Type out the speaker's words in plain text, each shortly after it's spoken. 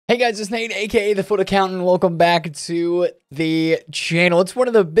Hey guys, it's Nate, aka TheFutAccountant. Welcome back to the channel. It's one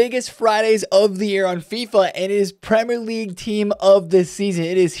of the biggest Fridays of the year on FIFA, and it is Premier League Team of the Season.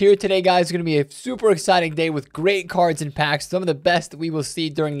 It is here today, guys. It's going to be a super exciting day with great cards and packs, some of the best that we will see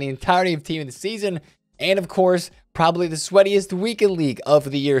during the entirety of Team of the Season, and of course, probably the sweatiest weekend league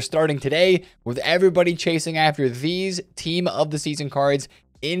of the year starting today, with everybody chasing after these Team of the Season cards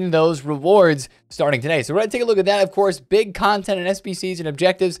in those rewards starting today. So we're going to take a look at that. Of course, big content and SBCs and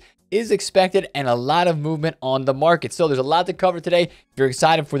objectives is expected and a lot of movement on the market. So there's a lot to cover today. If you're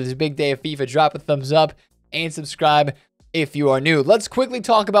excited for this big day of FIFA, drop a thumbs up and subscribe if you are new. Let's quickly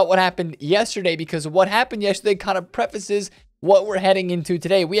talk about what happened yesterday, because what happened yesterday kind of prefaces what we're heading into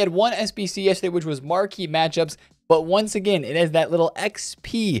today. We had one SBC yesterday, which was marquee matchups, but once again, it has that little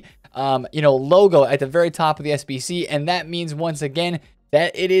XP logo at the very top of the SBC, and that means once again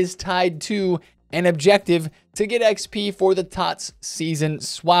that it is tied to an objective to get XP for the TOTS season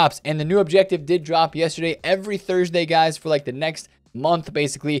swaps. And the new objective did drop yesterday. Every Thursday, guys, for like the next month,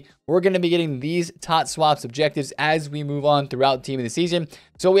 basically, we're going to be getting these TOTS swaps objectives as we move on throughout Team of the Season.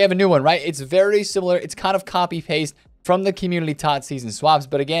 So we have a new one, right? It's very similar. It's kind of copy-paste from the community TOTS season swaps.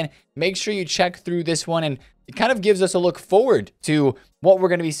 But again, make sure you check through this one, and it kind of gives us a look forward to what we're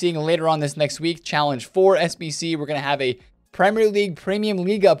going to be seeing later on this next week. Challenge 4 SBC. We're going to have a Premier League Premium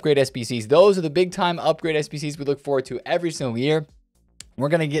League upgrade SBCs. Those are the big time upgrade SBCs we look forward to every single year. We're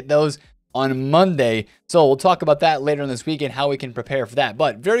going to get those on Monday. So we'll talk about that later in this week and how we can prepare for that.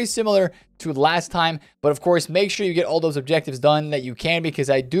 But very similar to last time. But of course, make sure you get all those objectives done that you can, because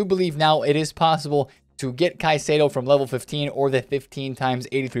I do believe now it is possible to get Caicedo from level 15 or the 15 times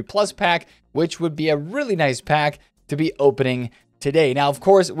 83 plus pack, which would be a really nice pack to be opening today. Now, of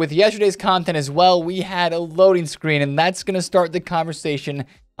course, with yesterday's content as well, we had a loading screen, and that's going to start the conversation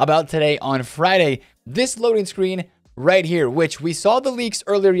about today on Friday. This loading screen right here, which we saw the leaks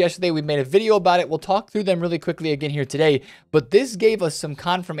earlier yesterday. We made a video about it. We'll talk through them really quickly again here today, but this gave us some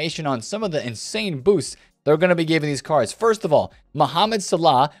confirmation on some of the insane boosts they're going to be giving these cards. First of all, Mohamed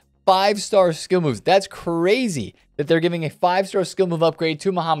Salah, 5-star skill moves. That's crazy that they're giving a 5-star skill move upgrade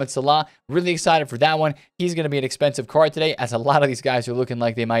to Mohamed Salah. Really excited for that one. He's going to be an expensive card today, as a lot of these guys are looking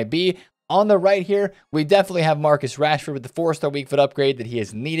like they might be. On the right here, we definitely have Marcus Rashford with the 4-star weak foot upgrade that he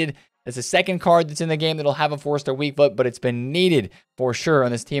has needed. That's the second card that's in the game that'll have a 4-star weak foot, but it's been needed for sure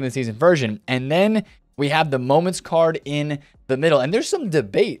on this Team of the Season version. And then we have the Moments card in the middle. And there's some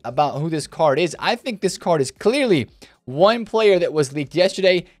debate about who this card is. I think this card is clearly one player that was leaked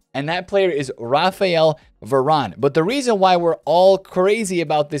yesterday, and that player is Raphael Varane. But the reason why we're all crazy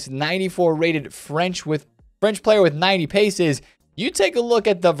about this 94 rated French player with 90 pace is, you take a look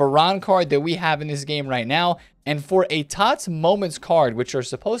at the Varane card that we have in this game right now, and for a TOTS Moments card, which are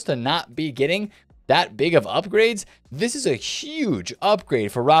supposed to not be getting that big of upgrades, this is a huge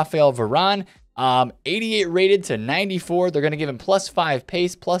upgrade for Raphael Varane. 88 rated to 94. They're going to give him +5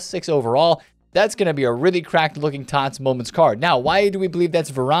 pace, +6 overall. That's going to be a really cracked looking TOTS Moments card. Now, why do we believe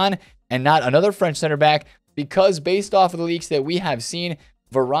that's Varane and not another French center back? Because based off of the leaks that we have seen,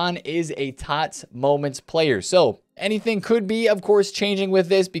 Varane is a TOTS Moments player. So anything could be, of course, changing with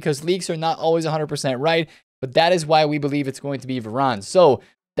this, because leaks are not always 100% right. But that is why we believe it's going to be Varane. So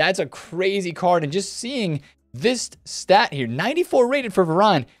that's a crazy card. And just seeing this stat here, 94 rated for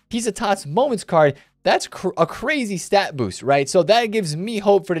Varane, he's a TOTS Moments card. That's a crazy stat boost, right? So that gives me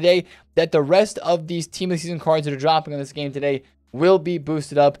hope for today that the rest of these Team of the Season cards that are dropping on this game today will be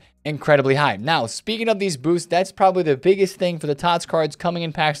boosted up incredibly high. Now, speaking of these boosts, that's probably the biggest thing for the TOTS cards coming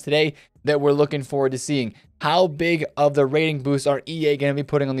in packs today that we're looking forward to seeing. How big of the rating boosts are EA going to be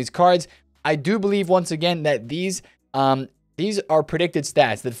putting on these cards? I do believe, once again, that these are predicted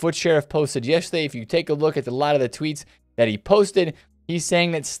stats that Foot Sheriff posted yesterday. If you take a look at a lot of the tweets that he posted, he's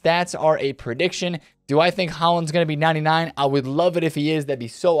saying that stats are a prediction. Do I think Haaland's going to be 99? I would love it if he is. That'd be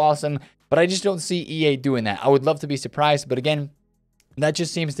so awesome. But I just don't see EA doing that. I would love to be surprised. But again, that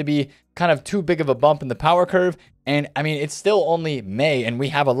just seems to be kind of too big of a bump in the power curve. And I mean, it's still only May, and we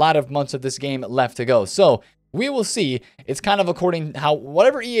have a lot of months of this game left to go. So we will see. It's kind of according to how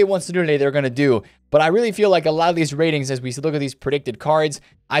whatever EA wants to do today, they're going to do. But I really feel like a lot of these ratings, as we look at these predicted cards,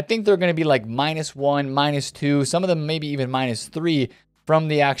 I think they're going to be like -1, -2, some of them maybe even -3 from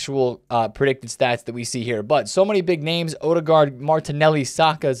the actual predicted stats that we see here. But so many big names: Odegaard, Martinelli,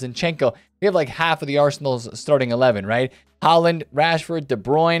 Saka, Zinchenko. We have like half of the Arsenal's starting 11, right? Haaland, Rashford, De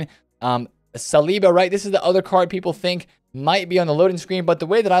Bruyne, Saliba, right? This is the other card people think might be on the loading screen, but the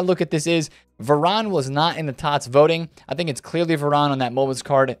way that I look at this is Varane was not in the TOTS voting. I think it's clearly Varane on that Moments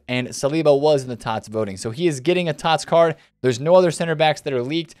card, and Saliba was in the TOTS voting. So he is getting a TOTS card. There's no other center backs that are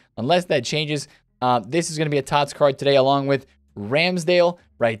leaked unless that changes. This is going to be a TOTS card today, along with Ramsdale,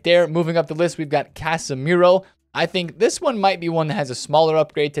 right there. Moving up the list, we've got Casemiro. I think this one might be one that has a smaller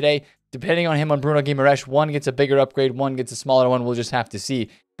upgrade today. Depending on him on Bruno Guimaraes, one gets a bigger upgrade, one gets a smaller one. We'll just have to see.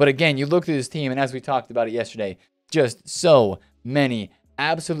 But again, you look through this team, and as we talked about it yesterday, just so many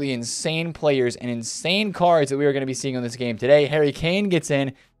absolutely insane players and insane cards that we are going to be seeing on this game today. Harry Kane gets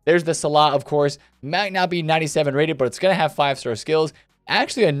in. There's the Salah, of course. Might not be 97 rated, but it's going to have 5-star skills.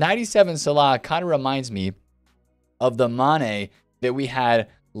 Actually, a 97 Salah kind of reminds me of the Mane that we had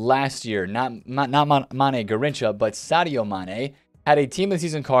last year. Not Mane Garrincha, but Sadio Mane had a team of the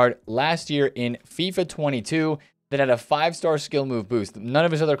season card last year in FIFA 22 that had a 5-star skill move boost. None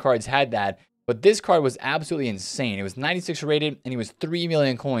of his other cards had that, but this card was absolutely insane. It was 96 rated, and he was 3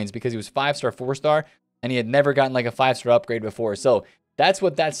 million coins because he was 5-star, 4-star, and he had never gotten like a 5-star upgrade before. So that's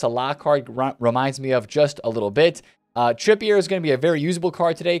what that Salah card reminds me of just a little bit. Trippier is going to be a very usable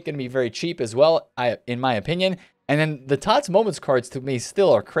card today. Going to be very cheap as well, in my opinion. And then the TOTS Moments cards to me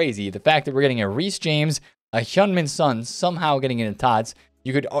still are crazy. The fact that we're getting a Reece James, a Heung-min Son somehow getting into TOTS,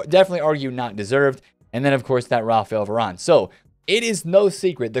 you could definitely argue not deserved. And then, of course, that Rafael Varane. So it is no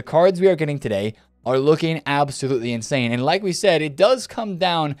secret. The cards we are getting today are looking absolutely insane. And like we said, it does come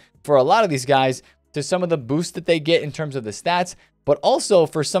down for a lot of these guys to some of the boosts that they get in terms of the stats, but also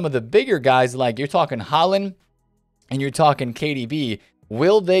for some of the bigger guys, like you're talking Haaland and you're talking KDB.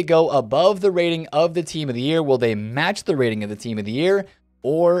 Will they go above the rating of the team of the year? Will they match the rating of the team of the year?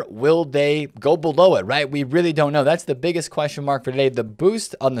 Or will they go below it, right? We really don't know. That's the biggest question mark for today. The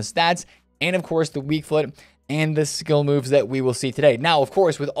boost on the stats and, of course, the weak foot and the skill moves that we will see today. Now, of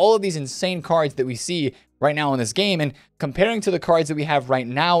course, with all of these insane cards that we see right now in this game and comparing to the cards that we have right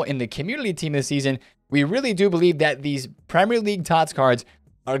now in the community team this season, we really do believe that these Premier League TOTS cards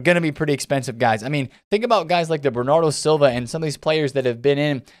are going to be pretty expensive, guys. I mean, think about guys like the Bernardo Silva and some of these players that have been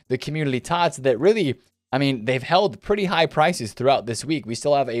in the community TOTS that really, I mean, they've held pretty high prices throughout this week. We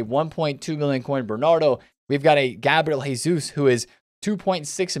still have a 1.2 million coin Bernardo. We've got a Gabriel Jesus who is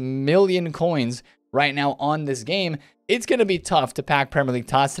 2.6 million coins right now on this game. It's going to be tough to pack Premier League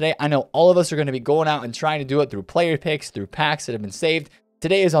TOTS today. I know all of us are going to be going out and trying to do it through player picks, through packs that have been saved.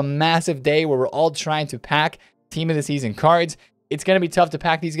 Today is a massive day where we're all trying to pack team of the season cards. It's going to be tough to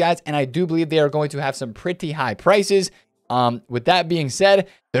pack these guys, and I do believe they are going to have some pretty high prices. With that being said,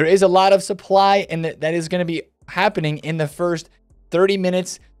 there is a lot of supply, and that is going to be happening in the first 30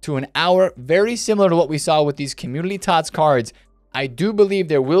 minutes to an hour, very similar to what we saw with these community TOTS cards. I do believe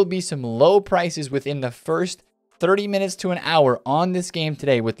there will be some low prices within the first 30 minutes to an hour on this game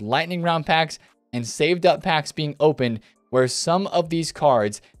today, with lightning round packs and saved up packs being opened, where some of these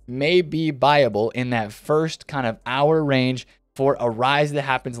cards may be buyable in that first kind of hour range for a rise that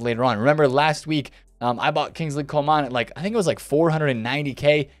happens later on. Remember last week, I bought Kingsley Coman at like, I think it was like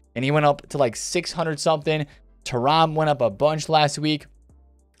 490K, and he went up to like 600 something. Thuram went up a bunch last week.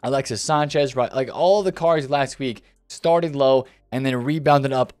 Alexis Sanchez, right? Like all the cards last week started low and then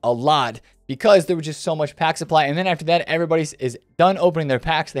rebounded up a lot because there was just so much pack supply. And then after that, everybody is done opening their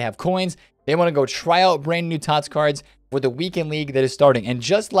packs. They have coins. They want to go try out brand new TOTS cards for the weekend league that is starting. And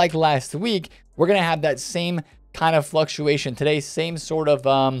just like last week, we're going to have that same kind of fluctuation today. Same sort of,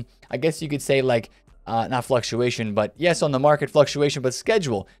 I guess you could say like, not fluctuation, but yes, on the market fluctuation, but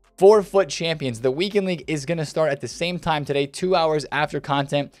schedule. 4-Foot Champions. The weekend league is going to start at the same time today, 2 hours after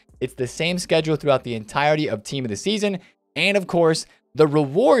content. It's the same schedule throughout the entirety of team of the season. And of course, the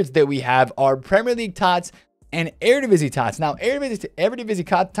rewards that we have are Premier League TOTS and Eredivisie TOTS. Now,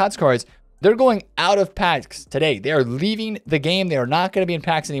 Eredivisie TOTS cards, they're going out of packs today. They are leaving the game. They are not going to be in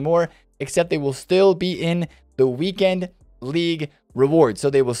packs anymore, except they will still be in the weekend league rewards. So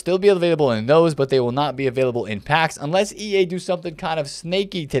they will still be available in those, but they will not be available in packs unless EA do something kind of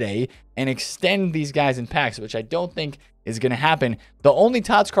snaky today and extend these guys in packs, which I don't think is going to happen. The only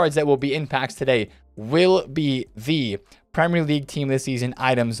TOTS cards that will be in packs today will be the Premier League Team of the Season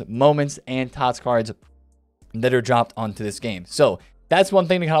items, moments, and TOTS cards that are dropped onto this game. So that's one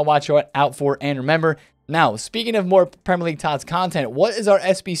thing to kind of watch out for. And remember, now, speaking of more Premier League TOTS content, what is our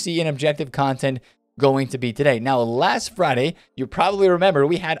SBC and objective content going to be today? Now, last Friday, you probably remember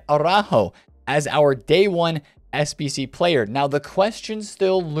we had Araujo as our day one SBC player. Now, the question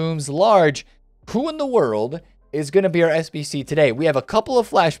still looms large. Who in the world is going to be our SBC today? We have a couple of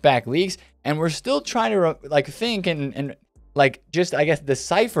flashback leagues, and we're still trying to like think and like just, I guess,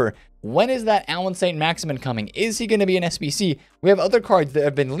 decipher when is that Alan St. Maximin coming? Is he going to be an SBC? We have other cards that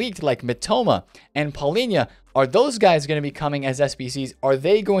have been leaked like Mitoma and Paulinho. Are those guys going to be coming as SBCs? Are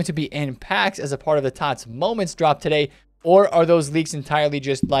they going to be in packs as a part of the TOTS moments drop today? Or are those leaks entirely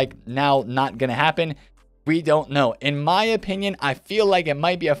just like now not going to happen? We don't know. In my opinion, I feel like it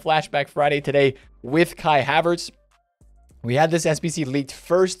might be a flashback Friday today with Kai Havertz. We had this SBC leaked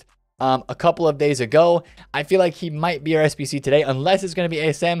first a couple of days ago. I feel like he might be our SBC today, unless it's going to be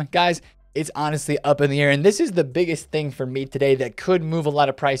ASM. Guys, it's honestly up in the air. And this is the biggest thing for me today that could move a lot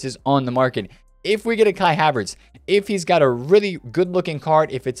of prices on the market. If we get a Kai Havertz, if he's got a really good looking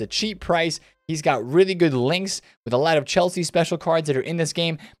card, if it's a cheap price, he's got really good links with a lot of Chelsea special cards that are in this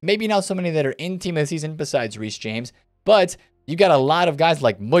game. Maybe not so many that are in Team of the Season besides Reece James, but you got a lot of guys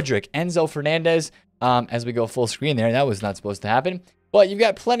like Mudryk, Enzo Fernandez, as we go full screen there. That was not supposed to happen. But you've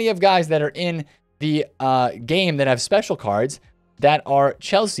got plenty of guys that are in the game that have special cards that are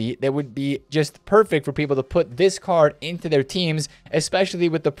Chelsea that would be just perfect for people to put this card into their teams, especially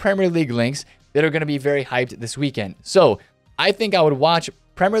with the Premier League links that are going to be very hyped this weekend. So I think I would watch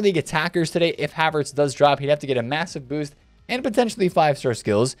Premier League attackers today. If Havertz does drop, he'd have to get a massive boost and potentially 5-star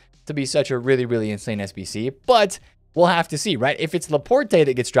skills to be such a really, really insane SBC. But we'll have to see, right? If it's Laporte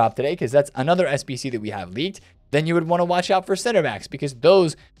that gets dropped today, because that's another SBC that we have leaked, then you would want to watch out for center backs because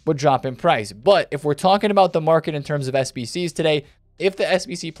those would drop in price. But if we're talking about the market in terms of SBCs today, if the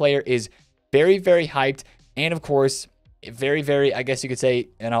SBC player is very, very hyped, and of course, very, very, I guess you could say,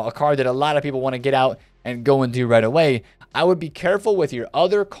 a card that a lot of people want to get out and go and do right away, I would be careful with your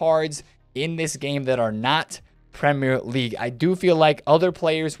other cards in this game that are not Premier League. I do feel like other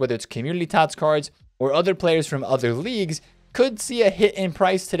players, whether it's community TOTS cards or other players from other leagues, could see a hit in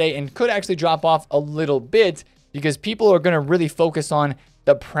price today and could actually drop off a little bit because people are going to really focus on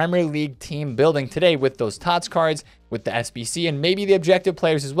the Premier League team building today with those TOTS cards, with the SBC, and maybe the objective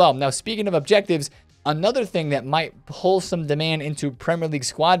players as well. Now, speaking of objectives, another thing that might pull some demand into Premier League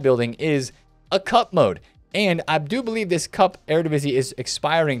squad building is a cup mode. And I do believe this cup Eredivisie is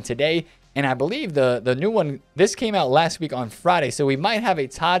expiring today. And I believe the new one, this came out last week on Friday. So we might have a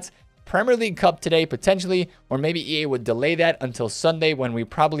TOTS Premier League Cup today, potentially, or maybe EA would delay that until Sunday when we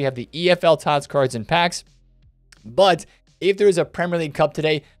probably have the EFL TOTS cards in packs. But if there is a Premier League Cup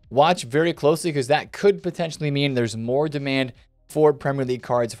today, watch very closely because that could potentially mean there's more demand for Premier League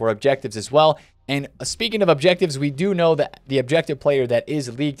cards for objectives as well. And speaking of objectives, we do know that the objective player that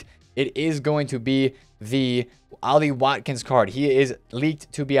is leaked, it is going to be the Ali Watkins card. He is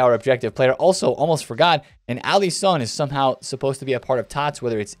leaked to be our objective player. Also, almost forgot, and Ali's son is somehow supposed to be a part of TOTS,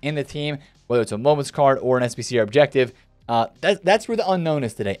 whether it's in the team, whether it's a moments card or an SBC or objective. That's where the unknown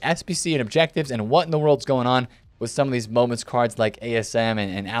is today. SBC and objectives, and what in the world's going on with some of these moments cards like ASM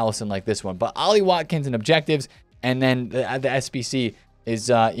and Allison like this one. But Ali Watkins and objectives, and then the SBC is,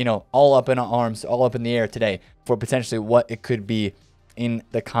 all up in arms, all up in the air today for potentially what it could be in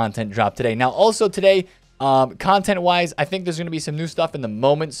the content drop today. Now, also today, content-wise, I think there's going to be some new stuff in the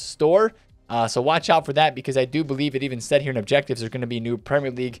Moments store. So watch out for that because I do believe it even said here in Objectives there's going to be new Premier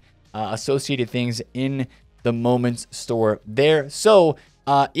League associated things in the Moments store there. So,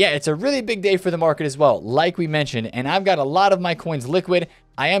 yeah, it's a really big day for the market as well, like we mentioned. And I've got a lot of my coins liquid.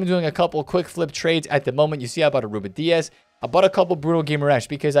 I am doing a couple quick flip trades at the moment. You see I bought a Ruben Diaz. I bought a couple Bruno Guimaraes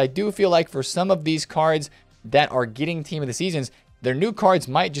because I do feel like for some of these cards that are getting Team of the Seasons, their new cards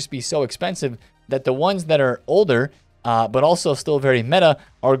might just be so expensive that the ones that are older, but also still very meta,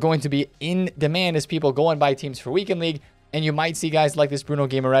 are going to be in demand as people go and buy teams for Weekend League. And you might see guys like this Bruno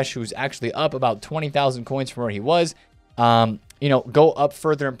Guimaraes, who's actually up about 20,000 coins from where he was, go up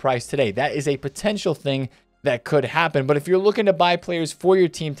further in price today. That is a potential thing that could happen. But if you're looking to buy players for your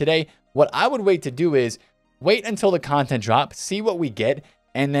team today, what I would wait to do is wait until the content drop, see what we get.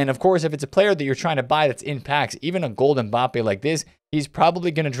 And then, of course, if it's a player that you're trying to buy that's in packs, even a Gold Mbappe like this, he's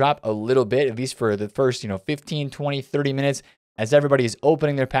probably going to drop a little bit, at least for the first, 15, 20, 30 minutes as everybody is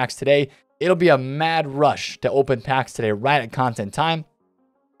opening their packs today. It'll be a mad rush to open packs today right at content time.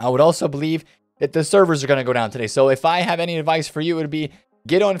 I would also believe that the servers are going to go down today. So if I have any advice for you, it would be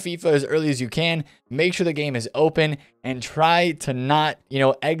get on FIFA as early as you can. Make sure the game is open and try to not,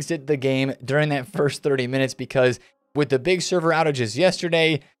 exit the game during that first 30 minutes because with the big server outages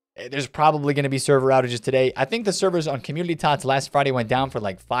yesterday, there's probably going to be server outages today. I think the servers on Community TOTS last Friday went down for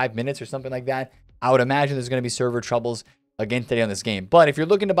like 5 minutes or something like that. I would imagine there's going to be server troubles again today on this game. But if you're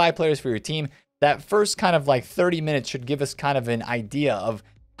looking to buy players for your team, that first kind of like 30 minutes should give us kind of an idea of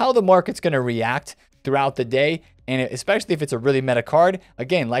how the market's going to react throughout the day. And especially if it's a really meta card.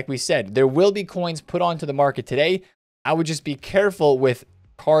 Again, like we said, there will be coins put onto the market today. I would just be careful with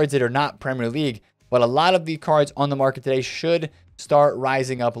cards that are not Premier League. But a lot of the cards on the market today should start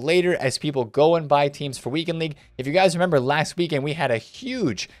rising up later as people go and buy teams for Weekend League. If you guys remember last weekend, we had a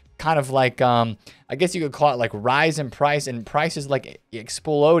huge kind of like, I guess you could call it like rise in price, and prices like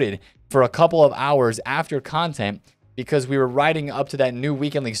exploded for a couple of hours after content because we were riding up to that new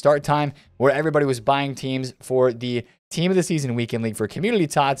Weekend League start time where everybody was buying teams for the Team of the Season Weekend League for Community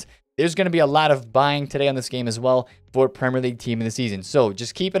TOTS. there's going to be a lot of buying today on this game as well for Premier League team of the season. So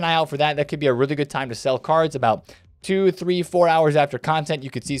just keep an eye out for that. That could be a really good time to sell cards. About 2, 3, 4 hours after content, you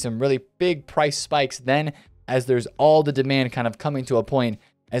could see some really big price spikes then, as there's all the demand kind of coming to a point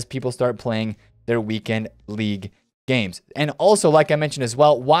as people start playing their weekend league games. And also, like I mentioned as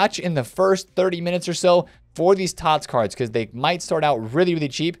well, watch in the first 30 minutes or so for these TOTS cards, because they might start out really, really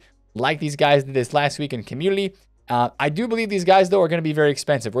cheap, like these guys did this last week in community. I do believe these guys, though, are going to be very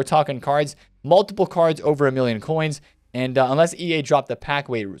expensive. We're talking cards, multiple cards over 1 million coins. And unless EA dropped the pack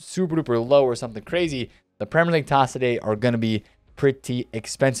weight super duper low or something crazy, the Premier League TOTS today are going to be pretty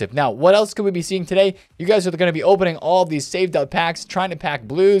expensive. Now, what else could we be seeing today? You guys are going to be opening all of these saved up packs, trying to pack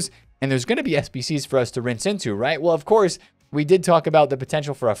blues, and there's going to be SBCs for us to rinse into, right? Well, of course, we did talk about the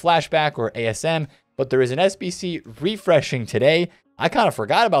potential for a flashback or ASM, but there is an SBC refreshing today. I kind of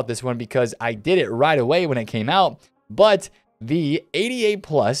forgot about this one because I did it right away when it came out, but the 88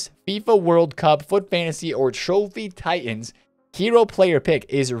 plus FIFA World Cup Foot Fantasy or Trophy Titans Hero Player Pick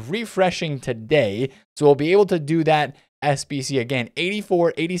is refreshing today, so we'll be able to do that SBC again.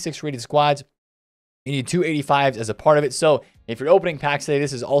 84, 86 rated squads. You need 2 85s as a part of it. So if you're opening packs today,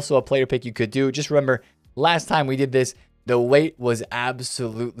 this is also a player pick you could do. Just remember, last time we did this, the weight was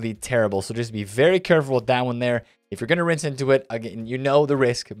absolutely terrible. So just be very careful with that one there. If you're going to rinse into it, again, you know the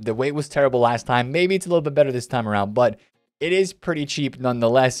risk. The weight was terrible last time. Maybe it's a little bit better this time around, but it is pretty cheap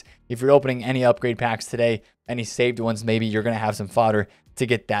nonetheless. If you're opening any upgrade packs today, any saved ones, maybe you're going to have some fodder to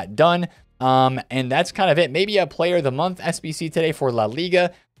get that done. And that's kind of it. Maybe a player of the month SBC today for La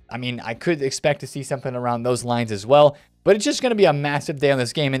Liga. I mean, I could expect to see something around those lines as well, but it's just going to be a massive day on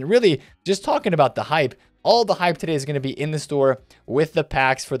this game. And really, just talking about the hype, all the hype today is going to be in the store with the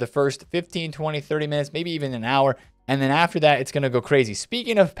packs for the first 15, 20, 30 minutes, maybe even an hour. And then after that, it's going to go crazy.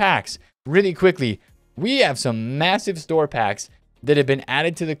 Speaking of packs, really quickly, we have some massive store packs that have been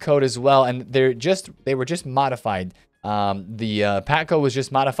added to the code as well. And they were just modified. The pack code was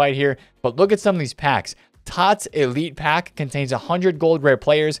just modified here, but look at some of these packs. TOTS Elite Pack contains 100 gold rare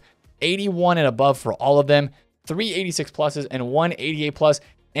players, 81 and above for all of them, 3 86 pluses and 1 88 plus.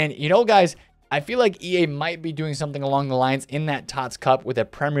 And you know, guys, I feel like EA might be doing something along the lines in that TOTS Cup with a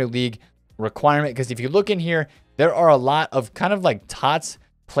Premier League requirement, because if you look in here, there are a lot of kind of like TOTS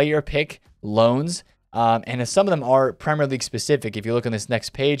player pick loans. And some of them are Premier League specific. If you look on this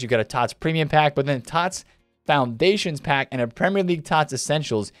next page, you've got a TOTS Premium Pack, but then TOTS Foundations Pack and a Premier League TOTS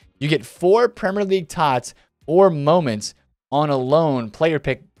Essentials. You get 4 Premier League TOTS or moments on a loan player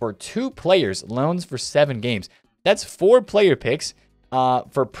pick for 2 players. Loans for 7 games. That's 4 player picks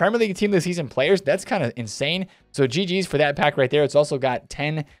for Premier League Team of the Season players. That's kind of insane. So GG's for that pack right there. It's also got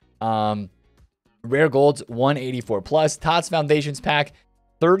 10 rare golds, 184 plus. TOTS Foundations Pack,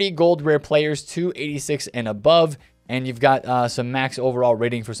 30 gold rare players, 286 and above. And you've got some max overall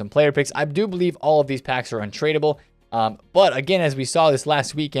rating for some player picks. I do believe all of these packs are untradeable. But again, as we saw this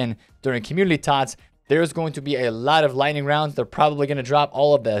last weekend during Community TOTS, there's going to be a lot of lightning rounds. They're probably going to drop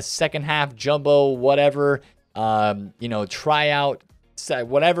all of the second half jumbo, whatever, you know, tryout,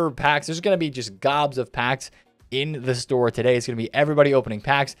 whatever packs. There's going to be just gobs of packs in the store today. It's going to be everybody opening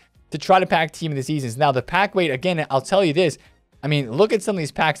packs to try to pack team of the seasons. Now, the pack weight, again, I'll tell you this. I mean, look at some of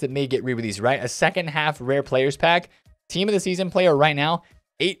these packs that may get re-released, right? A second half rare players pack. Team of the season player right now,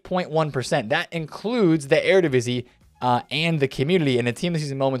 8.1%. That includes the Eredivisie and the community, and the team of the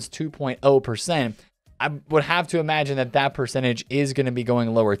season moments 2.0%. I would have to imagine that that percentage is going to be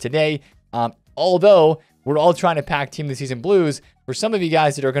going lower today. Although we're all trying to pack team of the season blues, for some of you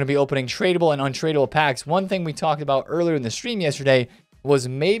guys that are going to be opening tradable and untradeable packs, one thing we talked about earlier in the stream yesterday was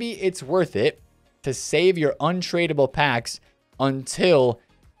maybe it's worth it to save your untradeable packs until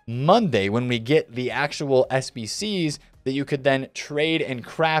Monday when we get the actual SBCs that you could then trade and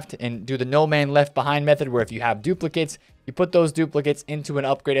craft and do the no man left behind method, where if you have duplicates, you put those duplicates into an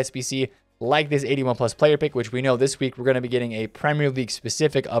upgrade SBC like this 81 plus player pick, which we know this week we're going to be getting a Premier League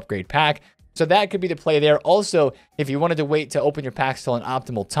specific upgrade pack. So that could be the play there. Also, if you wanted to wait to open your packs till an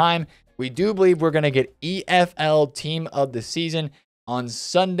optimal time, we do believe we're going to get EFL Team of the Season on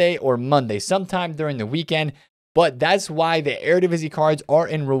Sunday or Monday, sometime during the weekend. But that's why the Eredivisie cards are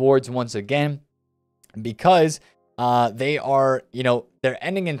in rewards once again, because they are, you know, they're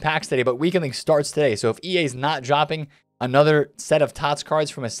ending in packs today, but Weekend League starts today. So if EA is not dropping another set of TOTS cards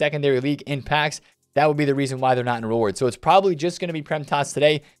from a secondary league in packs, that would be the reason why they're not in rewards. So it's probably just going to be Prem TOTS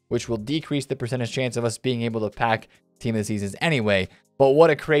today, which will decrease the percentage chance of us being able to pack Team of the Seasons anyway. But what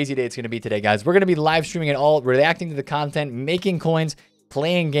a crazy day it's going to be today, guys. We're going to be live streaming it all, reacting to the content, making coins,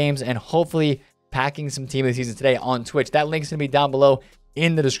 playing games, and hopefully packing some Team of the Season today on Twitch. That link's going to be down below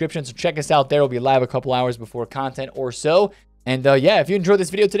in the description, so check us out there. We'll be live a couple hours before content or so. And yeah, if you enjoyed this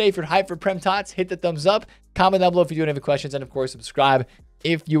video today, if you're hyped for Prem TOTS, hit the thumbs up. Comment down below if you do have any questions. And of course, subscribe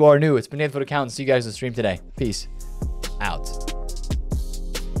if you are new. It's been TheFutAccountant. See you guys in the stream today. Peace out.